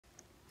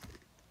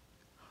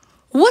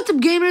What's up,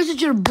 gamers?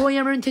 It's your boy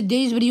Emmer. In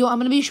today's video, I'm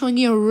going to be showing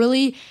you a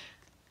really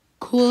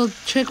cool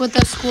trick with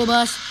the school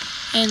bus.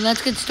 And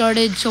let's get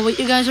started. So what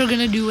you guys are going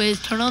to do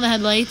is turn on the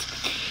headlights.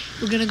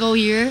 We're going to go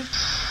here.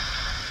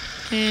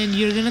 And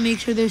you're going to make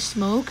sure there's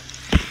smoke,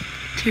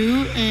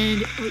 too.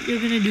 And what you're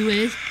going to do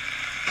is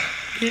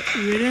get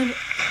rid of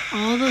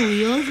all the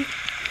wheels.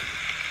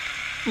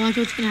 Watch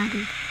what's going to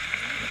happen.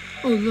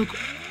 Oh, look.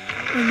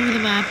 Remember the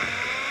map.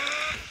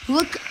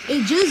 Look,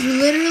 it just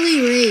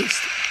literally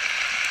raced.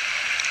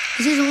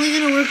 This is only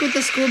going to work with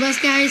the school bus,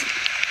 guys.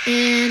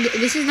 And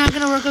this is not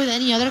going to work with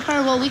any other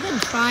car. Well, we can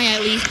try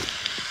at least.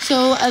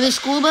 So, the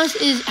school bus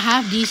is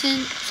half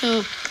decent.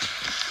 So,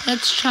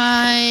 let's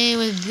try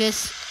with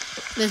this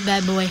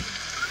bad boy.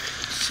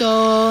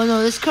 So,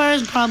 no, this car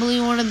is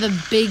probably one of the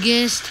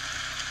biggest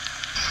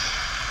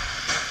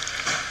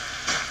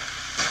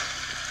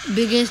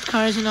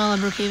cars in all of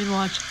Brookhaven.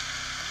 Watch.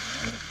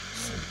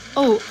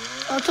 Oh,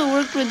 also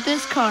worked with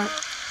this car.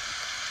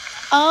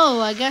 Oh,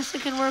 I guess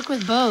it can work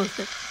with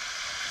both.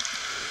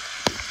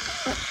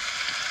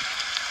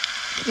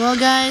 Well,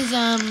 guys,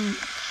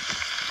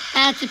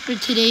 that's it for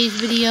today's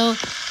video.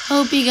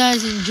 Hope you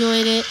guys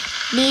enjoyed it.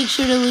 Make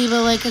sure to leave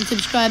a like and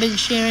subscribe and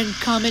share and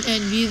comment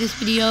and view this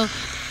video.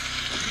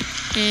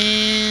 And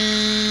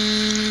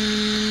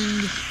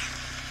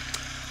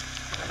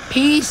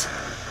peace.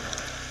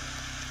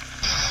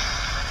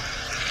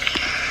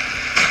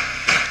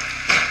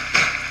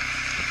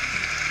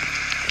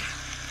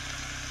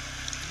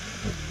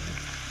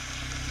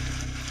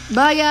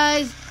 Bye,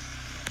 guys.